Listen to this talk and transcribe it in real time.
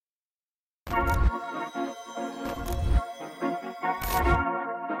Hello,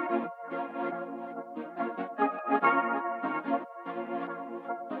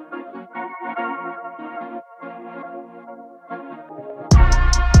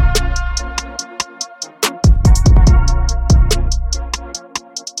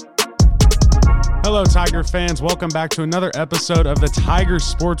 Tiger fans. Welcome back to another episode of the Tiger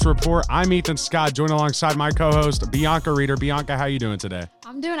Sports Report. I'm Ethan Scott, joined alongside my co-host, Bianca Reeder. Bianca, how are you doing today?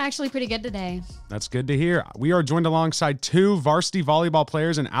 I'm doing actually pretty good today. That's good to hear. We are joined alongside two varsity volleyball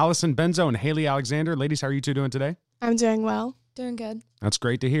players, in Allison Benzo and Haley Alexander. Ladies, how are you two doing today? I'm doing well. Doing good. That's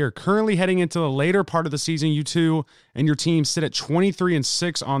great to hear. Currently heading into the later part of the season, you two and your team sit at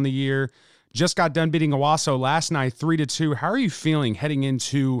 23-6 on the year. Just got done beating Owasso last night 3-2. How are you feeling heading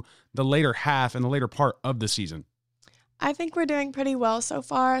into the later half and the later part of the season? I think we're doing pretty well so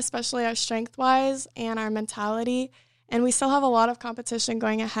far, especially our strength-wise and our mentality. And we still have a lot of competition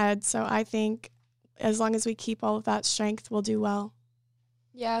going ahead. So I think as long as we keep all of that strength, we'll do well.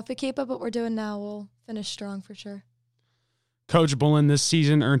 Yeah, if we keep up what we're doing now, we'll finish strong for sure. Coach Bullen this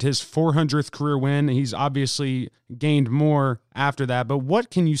season earned his 400th career win. He's obviously gained more after that. But what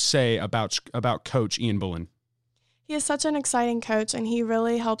can you say about Coach Ian Bullen? He is such an exciting coach, and he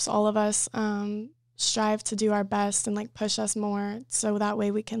really helps all of us strive to do our best and push us more, so that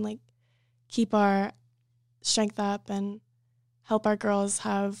way we can keep our strength up and help our girls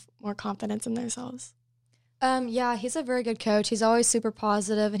have more confidence in themselves. Yeah, he's a very good coach. He's always super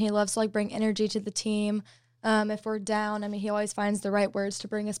positive, and he loves to bring energy to the team. If we're down, he always finds the right words to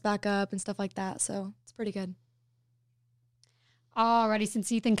bring us back up and stuff like that. So it's pretty good. Alrighty,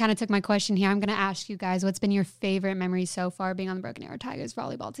 since Ethan kind of took my question here, I'm going to ask you guys, what's been your favorite memory so far being on the Broken Arrow Tigers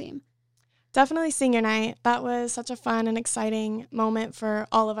volleyball team? Definitely senior night. That was such a fun and exciting moment for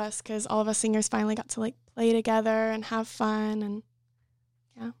all of us because all of us seniors finally got to play together and have fun. And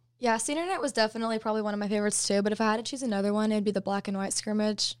yeah, senior night was definitely probably one of my favorites too. But if I had to choose another one, it'd be the black and white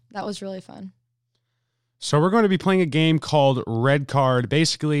scrimmage. That was really fun. So we're going to be playing a game called Red Card.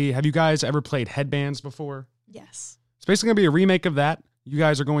 Basically, have you guys ever played headbands before? Yes. It's basically going to be a remake of that. You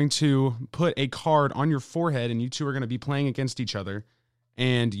guys are going to put a card on your forehead, and you two are going to be playing against each other.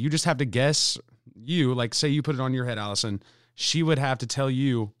 And you just have to guess, say you put it on your head, Allison. She would have to tell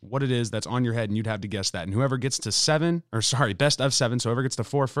you what it is that's on your head, and you'd have to guess that. And whoever gets to best of 7, so whoever gets to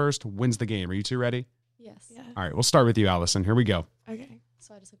 4 first wins the game. Are you two ready? Yes. Yeah. All right, we'll start with you, Allison. Here we go. Okay.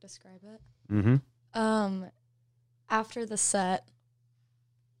 So I just describe it. Mm-hmm. After the set,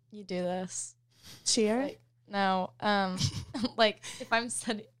 you do this. Cheer. No, if I'm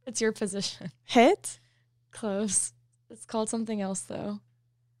setting, it's your position. Hit. Close. It's called something else though.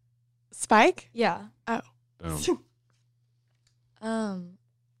 Spike. Yeah. Oh. Boom.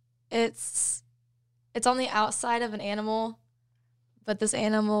 It's on the outside of an animal, but this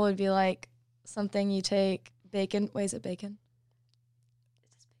animal would be something you take bacon. Wait, is it bacon?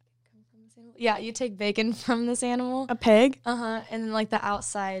 Does bacon come from this animal? Yeah, you take bacon from this animal. A pig. And then the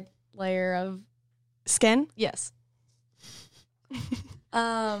outside layer of Skin. yes.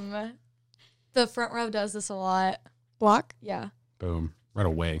 The front row does this a lot. Block. Yeah. Boom. Right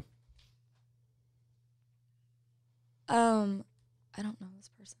away. I don't know this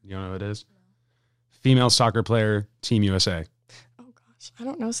person. You don't know who it is? No. Female soccer player, Team USA. Oh gosh, I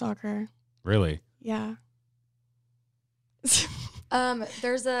don't know soccer. Really? Yeah.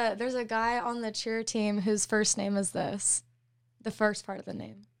 There's a guy on the cheer team whose first name is this. The first part of the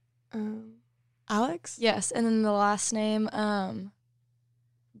name. Alex? Yes, and then the last name.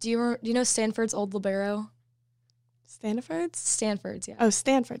 Do you know Stanford's old libero? Stanford's, yeah. Oh,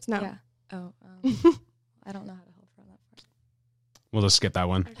 Stanford's. No. Yeah. Oh, I don't know how to hold for that part. We'll just skip that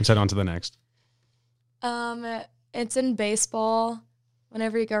one. Let's head on to the next. It's in baseball.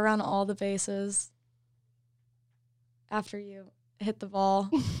 Whenever you go around all the bases, after you hit the ball.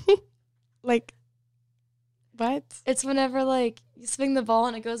 What? It's whenever you swing the ball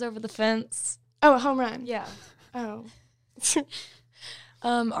and it goes over the fence. Oh, a home run. Yeah. Oh.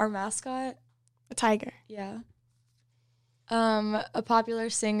 Our mascot. A tiger. Yeah. A popular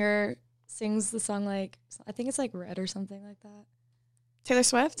singer sings the song I think it's Red or something like that. Taylor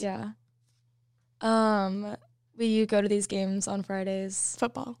Swift? Yeah. You go to these games on Fridays.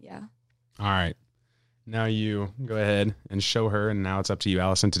 Football. Yeah. All right. Now you go ahead and show her, and now it's up to you,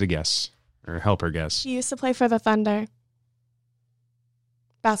 Allison, to guess or help her guess. He used to play for the Thunder.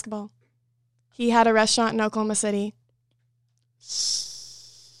 Basketball. He had a restaurant in Oklahoma City.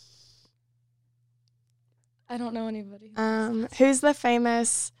 I don't know anybody. Who's the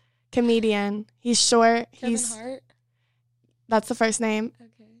famous comedian? He's short. Kevin Hart? That's the first name.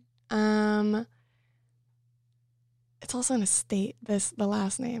 Okay. It's also in a state, the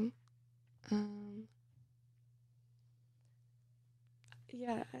last name.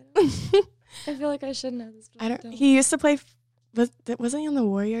 Yeah. I feel like I should know this. But I don't. He used to play. Wasn't he on the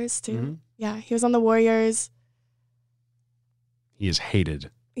Warriors too? Mhm. Yeah, he was on the Warriors. He is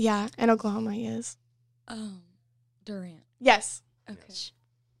hated. Yeah, in Oklahoma he is. Durant. Yes. Okay. Yes.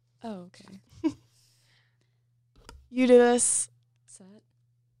 Oh, okay. You do this. Set.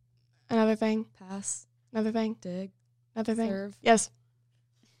 Another thing. Pass. Another thing. Dig. Another thing. Serve. Yes.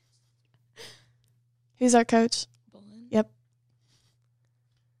 Who's our coach? Bullen. Yep.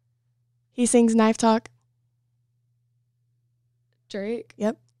 He sings Knife Talk. Drake.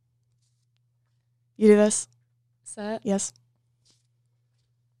 Yep. You do this. Set. Yes.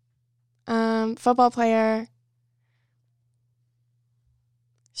 Football player.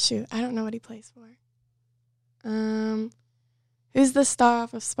 Shoot, I don't know what he plays for. Who's the star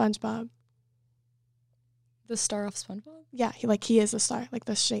off of SpongeBob? The star off SpongeBob. Yeah, he is a star, like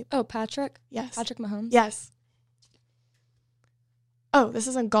the shape. Oh, Patrick. Yes. Patrick Mahomes. Yes. Oh, this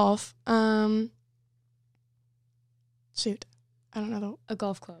is in golf. Shoot, I don't know A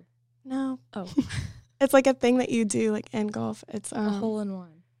golf club. No, Oh, it's like a thing that you do like in golf. It's a hole in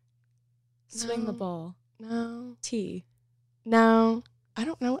one. Swing the no. ball. No, Tee. no, I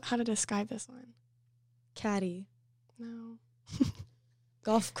don't know how to describe this one. Caddy. No.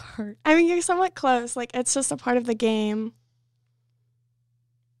 Golf cart. I mean, you're somewhat close. Like, it's just a part of the game.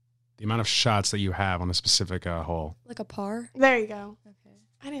 The amount of shots that you have on a specific hole. Like a par. There you go. Okay.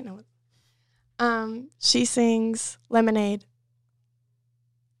 I didn't know what. She sings Lemonade.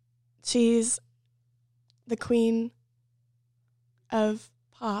 She's the queen of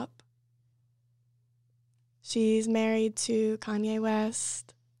pop. She's married to Kanye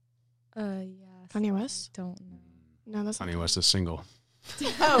West. Yeah. Kanye West? Don't know. No, that's not Kanye West is single.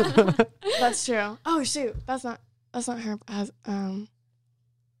 Oh, that's true. Oh shoot, that's not her. As Can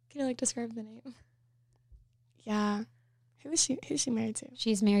you like describe the name? yeah, who's she married to?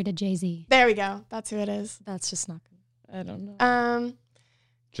 She's married to Jay-Z. There we go. That's who it is. That's just not good. I don't know.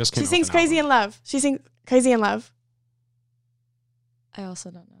 Just She sings Crazy in Love. She sings Crazy in Love. I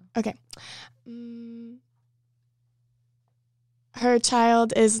also don't know. Okay. Her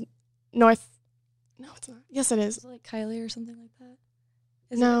child is North. No, it's not. Yes, it Is is. it like Kylie or something like that?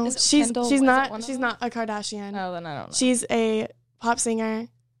 No, is it she's Kendall? she's Is it not. one of She's them? not a Kardashian. Oh, then I don't know. She's a pop singer.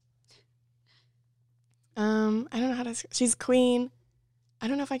 I don't know how to. She's queen. I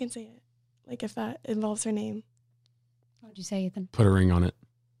don't know if I can say it. Like if that involves her name. What would you say, Ethan? Put a ring on it.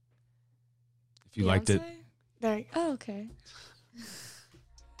 If you liked it. Beyonce? There you go. Oh, okay.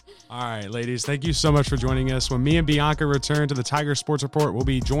 All right, ladies, thank you so much for joining us. When me and Bianca return to the Tiger Sports Report, we'll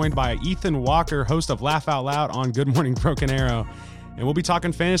be joined by Ethan Walker, host of Laugh Out Loud on Good Morning Broken Arrow. And we'll be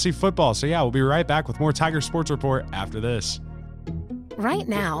talking fantasy football. So, yeah, we'll be right back with more Tiger Sports Report after this. Right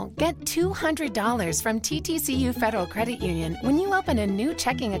now, get $200 from TTCU Federal Credit Union when you open a new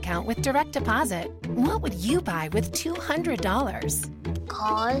checking account with direct deposit. What would you buy with $200?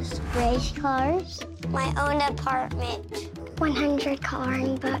 Cars, race cars, my own apartment, 100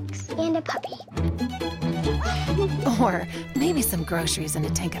 coloring books, and a puppy. Or maybe some groceries and a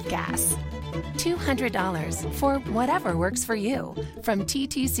tank of gas. $200 for whatever works for you from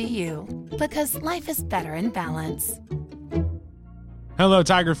TTCU, because life is better in balance. Hello,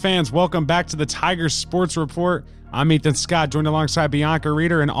 Tiger fans. Welcome back to the Tiger Sports Report. I'm Ethan Scott, joined alongside Bianca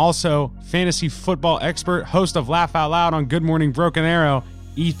Reeder and also fantasy football expert, host of Laugh Out Loud on Good Morning Broken Arrow,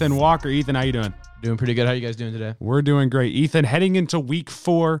 Ethan Walker. Ethan, how you doing? Doing pretty good. How you guys doing today? We're doing great. Ethan, heading into week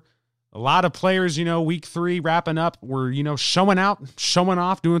 4, a lot of players, week 3 wrapping up. We're, showing out, showing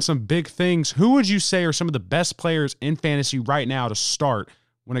off, doing some big things. Who would you say are some of the best players in fantasy right now to start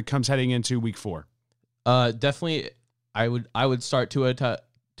when it comes heading into week 4? Definitely, I would start Tua.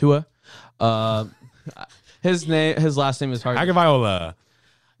 His last name is hard. Tagovailoa.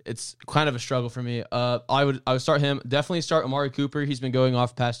 It's kind of a struggle for me. I would start him. Definitely start Amari Cooper. He's been going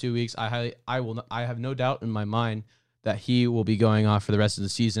off past 2 weeks. I have no doubt in my mind that he will be going off for the rest of the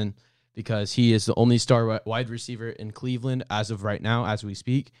season because he is the only star wide receiver in Cleveland as of right now, as we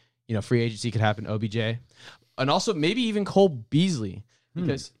speak. Free agency could happen. OBJ, and also maybe even Cole Beasley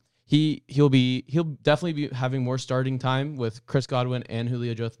because he'll definitely be having more starting time with Chris Godwin and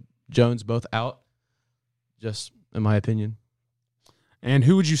Julio Jones both out. Just in my opinion. And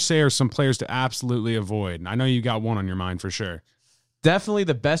who would you say are some players to absolutely avoid? I know you got one on your mind for sure. Definitely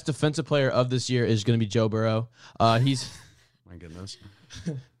the best defensive player of this year is going to be Joe Burrow. He's my goodness.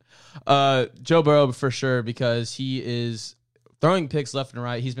 Joe Burrow for sure because he is throwing picks left and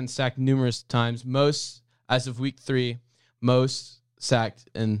right. He's been sacked numerous times. Most, as of week 3, most sacked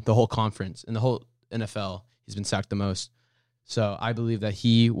in the whole conference, in the whole NFL. He's been sacked the most. So I believe that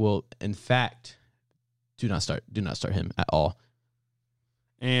he will, in fact, do not start him at all.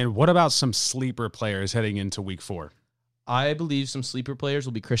 And what about some sleeper players heading into week 4? I believe some sleeper players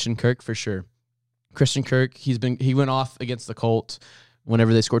will be Christian Kirk for sure. Christian Kirk, he went off against the Colts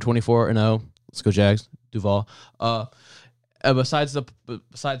whenever they scored 24-0. Let's go Jags, Duval. Besides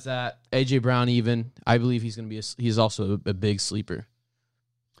that, AJ Brown even, I believe he's also a big sleeper.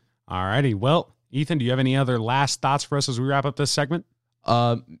 All righty. Well, Ethan, do you have any other last thoughts for us as we wrap up this segment?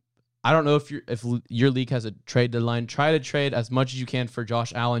 I don't know if your league has a trade deadline. Try to trade as much as you can for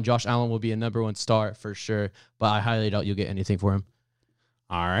Josh Allen. Josh Allen will be a number 1 star for sure, but I highly doubt you'll get anything for him.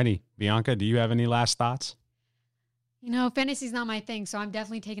 All righty. Bianca, do you have any last thoughts? Fantasy's not my thing, so I'm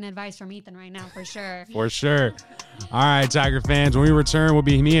definitely taking advice from Ethan right now for sure. For sure. All right, Tiger fans, when we return, we'll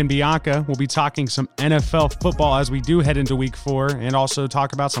be me and Bianca. We'll be talking some NFL football as we do head into week 4 and also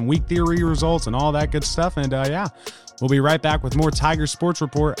talk about some week theory results and all that good stuff. And we'll be right back with more Tiger Sports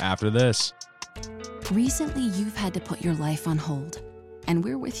Report after this. Recently, you've had to put your life on hold, and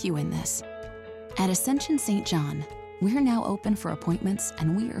we're with you in this. At Ascension St. John, we're now open for appointments,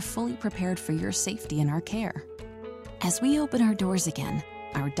 and we are fully prepared for your safety and our care. As we open our doors again,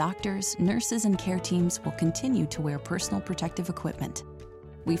 our doctors, nurses, and care teams will continue to wear personal protective equipment.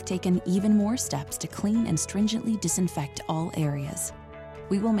 We've taken even more steps to clean and stringently disinfect all areas.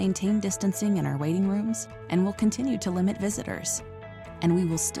 We will maintain distancing in our waiting rooms, and will continue to limit visitors. And we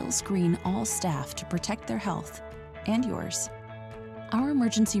will still screen all staff to protect their health and yours. Our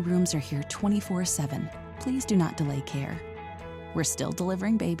emergency rooms are here 24/7. Please do not delay care. We're still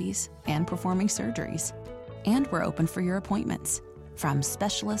delivering babies and performing surgeries. And we're open for your appointments, from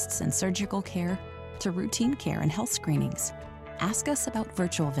specialists in surgical care to routine care and health screenings. Ask us about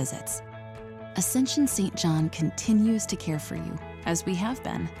virtual visits. Ascension St. John continues to care for you, as we have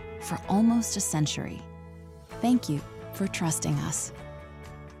been for almost a century. Thank you for trusting us.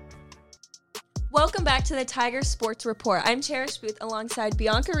 Welcome back to the Tiger Sports Report. I'm Cherish Booth alongside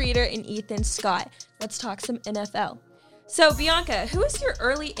Bianca Reeder and Ethan Scott. Let's talk some NFL. So, Bianca, who is your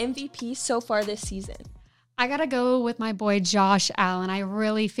early MVP so far this season? I got to go with my boy Josh Allen. I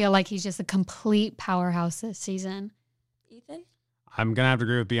really feel like he's just a complete powerhouse this season. Ethan? I'm going to have to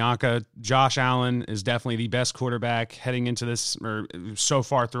agree with Bianca. Josh Allen is definitely the best quarterback heading into this, or so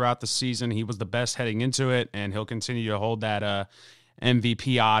far throughout the season. He was the best heading into it, and he'll continue to hold that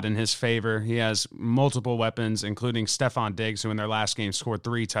MVP odd in his favor. He has multiple weapons, including Stephon Diggs, who in their last game scored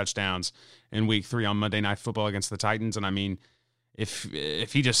 3 touchdowns in week 3 on Monday Night Football against the Titans. And I mean,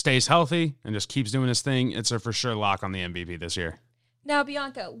 if he just stays healthy and just keeps doing his thing, it's a for sure lock on the MVP this year. Now,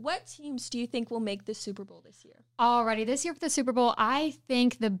 Bianca, what teams do you think will make the Super Bowl this year? Alrighty, this year for the Super Bowl, I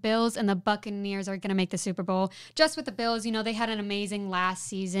think the Bills and the Buccaneers are going to make the Super Bowl. Just with the Bills, they had an amazing last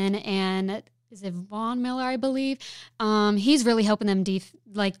season, and is it Von Miller, I believe? He's really helping them,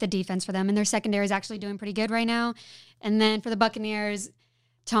 the defense for them, and their secondary is actually doing pretty good right now. And then for the Buccaneers,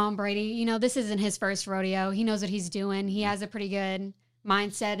 Tom Brady, this isn't his first rodeo. He knows what he's doing. He has a pretty good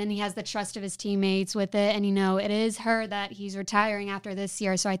mindset, and he has the trust of his teammates with it. And, it is heard that he's retiring after this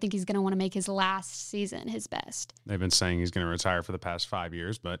year, so I think he's going to want to make his last season his best. They've been saying he's going to retire for the past 5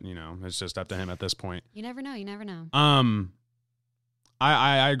 years, but, it's just up to him at this point. You never know. You never know.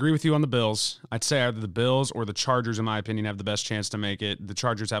 I agree with you on the Bills. I'd say either the Bills or the Chargers, in my opinion, have the best chance to make it. The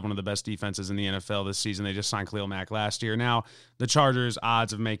Chargers have one of the best defenses in the NFL this season. They just signed Khalil Mack last year. Now, the Chargers'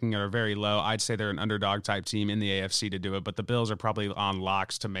 odds of making it are very low. I'd say they're an underdog-type team in the AFC to do it, but the Bills are probably on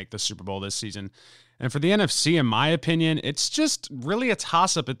locks to make the Super Bowl this season. And for the NFC, in my opinion, it's just really a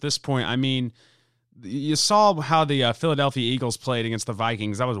toss-up at this point. I mean, you saw how the Philadelphia Eagles played against the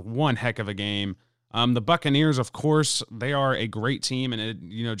Vikings. That was one heck of a game. The Buccaneers, of course, they are a great team, and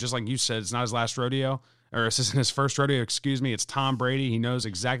it, just like you said, it's not his last rodeo, or this isn't his first rodeo, excuse me. It's Tom Brady. He knows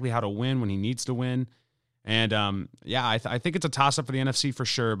exactly how to win when he needs to win, and I think it's a toss-up for the NFC for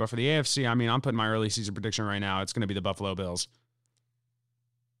sure, but for the AFC, I mean, I'm putting my early season prediction right now. It's going to be the Buffalo Bills.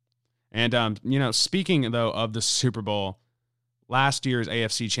 And, speaking, though, of the Super Bowl, last year's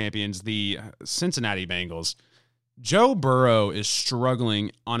AFC champions, the Cincinnati Bengals, Joe Burrow is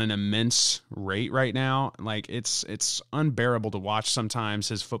struggling on an immense rate right now. Like, it's unbearable to watch sometimes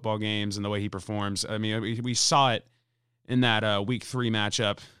his football games and the way he performs. I mean, we saw it in that week 3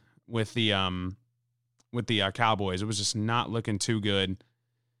 matchup with the Cowboys. It was just not looking too good.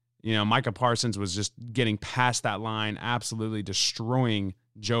 Micah Parsons was just getting past that line, absolutely destroying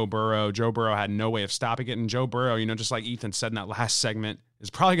Joe Burrow. Joe Burrow had no way of stopping it. And Joe Burrow, just like Ethan said in that last segment, is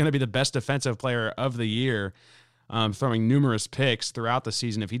probably going to be the best defensive player of the year. Throwing numerous picks throughout the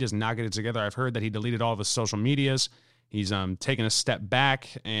season. If he does not get it together, I've heard that he deleted all of his social medias. He's taken a step back,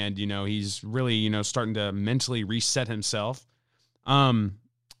 and he's really starting to mentally reset himself.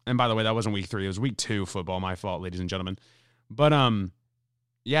 And by the way, that wasn't week 3. It was week 2 football. My fault, ladies and gentlemen. But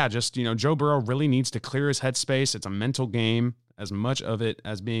yeah, just, Joe Burrow really needs to clear his headspace. It's a mental game. As much of it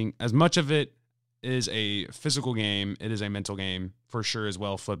is a physical game, it is a mental game for sure as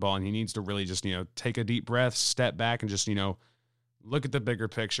well, football. And he needs to really just, take a deep breath, step back, and just, look at the bigger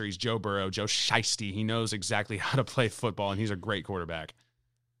picture. He's Joe Burrow, Joe Shiesty. He knows exactly how to play football, and he's a great quarterback.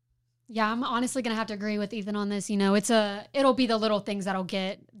 Yeah, I'm honestly going to have to agree with Ethan on this. It'll be the little things that'll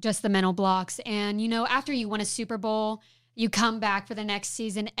get just the mental blocks. And, after you win a Super Bowl, you come back for the next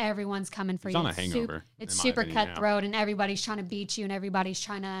season, everyone's coming for you. It's on a hangover. It's super cutthroat, and everybody's trying to beat you, and everybody's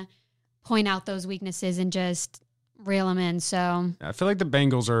trying to point out those weaknesses and just reel them in. So I feel like the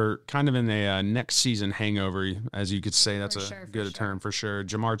Bengals are kind of in a next season hangover, as you could say. That's good term for sure.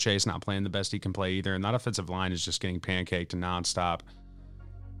 Jamar Chase not playing the best he can play either, and that offensive line is just getting pancaked nonstop.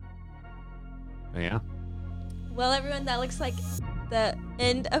 Yeah. Well, everyone, that looks like the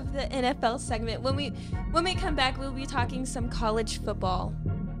end of the NFL segment. When we come back, we'll be talking some college football.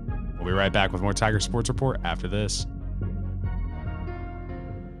 We'll be right back with more Tiger Sports Report after this.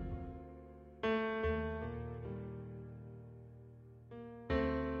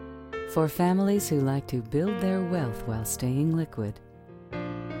 For families who like to build their wealth while staying liquid,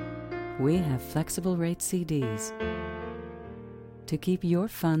 we have flexible rate CDs to keep your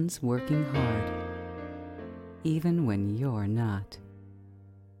funds working hard, even when you're not.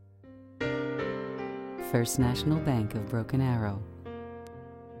 First National Bank of Broken Arrow.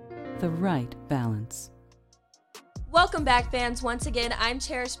 The right balance. Welcome back, fans. Once again, I'm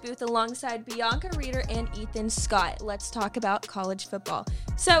Cherish Booth alongside Bianca Reeder and Ethan Scott. Let's talk about college football.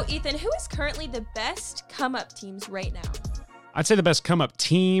 So, Ethan, who is currently the best come-up teams right now? I'd say the best come-up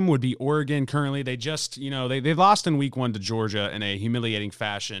team would be Oregon currently. They just, they lost in week 1 to Georgia in a humiliating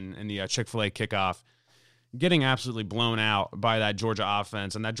fashion in the Chick-fil-A kickoff, getting absolutely blown out by that Georgia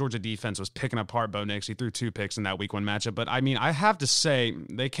offense. And that Georgia defense was picking apart Bo Nix. He threw 2 picks in that week 1 matchup. But, I have to say,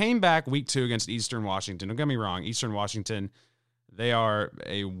 they came back week 2 against Eastern Washington. Don't get me wrong. Eastern Washington, they are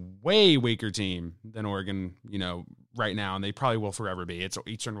a way weaker team than Oregon, right now. And they probably will forever be. It's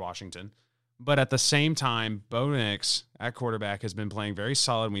Eastern Washington. But at the same time, Bo Nix at quarterback has been playing very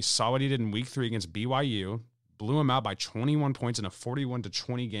solid. And we saw what he did in week 3 against BYU. Blew him out by 21 points in a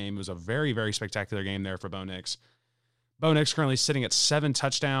 41-20 game. It was a very, very spectacular game there for Bo Nix. Bo Nix currently sitting at 7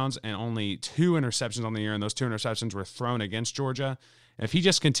 touchdowns and only 2 interceptions on the year, and those 2 interceptions were thrown against Georgia. And if he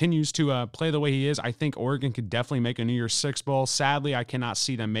just continues to play the way he is, I think Oregon could definitely make a New Year's Six Bowl. Sadly, I cannot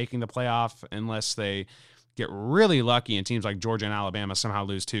see them making the playoff unless they get really lucky and teams like Georgia and Alabama somehow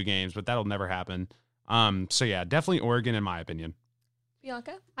lose 2 games, but that'll never happen. So yeah, definitely Oregon in my opinion.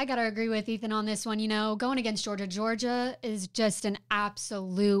 Bianca? I got to agree with Ethan on this one. Going against Georgia is just an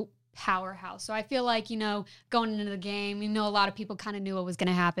absolute powerhouse. So I feel like, going into the game, a lot of people kind of knew what was going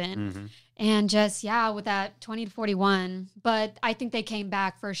to happen. Mm-hmm. And just, with that 20-41. But I think they came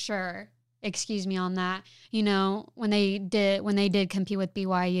back for sure. Excuse me on that. When they did compete with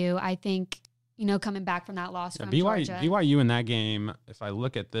BYU, I think, coming back from that loss from Georgia. BYU in that game, if I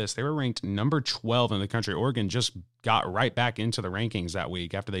look at this, they were ranked number 12 in the country. Oregon just got right back into the rankings that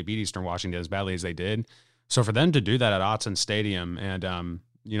week after they beat Eastern Washington as badly as they did. So for them to do that at Autzen Stadium and,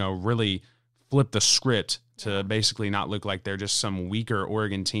 really flip the script to basically not look like they're just some weaker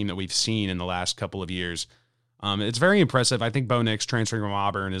Oregon team that we've seen in the last couple of years. It's very impressive. I think Bo Nix transferring from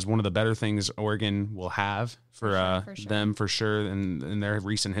Auburn is one of the better things Oregon will have for them for sure in their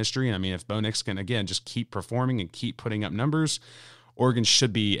recent history. And if Bo Nix can, again, just keep performing and keep putting up numbers, Oregon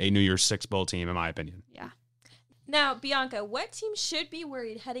should be a New Year's Six Bowl team, in my opinion. Yeah. Now, Bianca, what team should be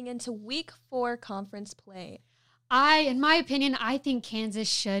worried heading into week 4 conference play? In my opinion, I think Kansas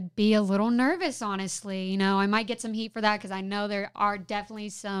should be a little nervous, honestly. I might get some heat for that because I know there are definitely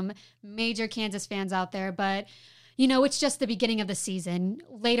some major Kansas fans out there. But, it's just the beginning of the season.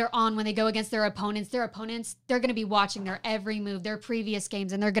 Later on, when they go against their opponents, they're going to be watching their every move, their previous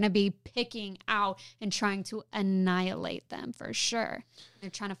games, and they're going to be picking out and trying to annihilate them for sure. They're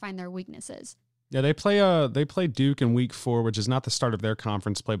trying to find their weaknesses. Yeah, they play Duke in week 4, which is not the start of their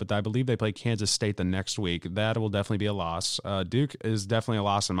conference play, but I believe they play Kansas State the next week. That will definitely be a loss. Duke is definitely a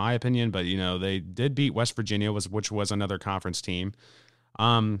loss in my opinion, but they did beat West Virginia, which was another conference team.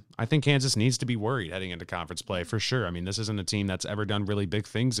 I think Kansas needs to be worried heading into conference play for sure. This isn't a team that's ever done really big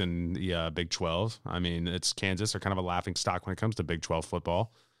things in the Big 12. It's Kansas. They're kind of a laughing stock when it comes to Big 12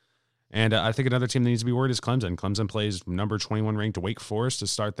 football. And I think another team that needs to be worried is Clemson. Clemson plays number 21 ranked Wake Forest to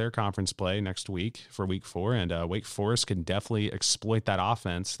start their conference play next week for week 4. And Wake Forest can definitely exploit that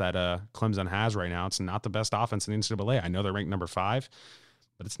offense that Clemson has right now. It's not the best offense in the NCAA. I know they're ranked number 5,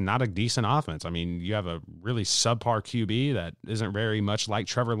 but it's not a decent offense. I mean, you have a really subpar QB that isn't very much like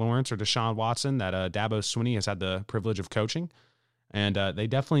Trevor Lawrence or Deshaun Watson that Dabo Swinney has had the privilege of coaching. And they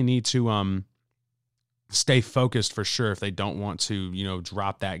definitely need to stay focused for sure if they don't want to,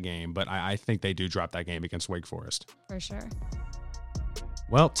 drop that game. But I think they do drop that game against Wake Forest. For sure.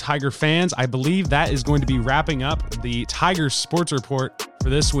 Well, Tiger fans, I believe that is going to be wrapping up the Tiger Sports Report for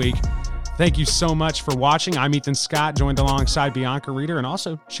this week. Thank you so much for watching. I'm Ethan Scott, joined alongside Bianca Reeder and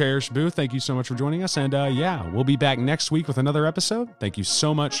also Cherish Booth. Thank you so much for joining us. And we'll be back next week with another episode. Thank you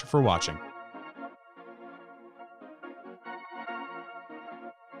so much for watching.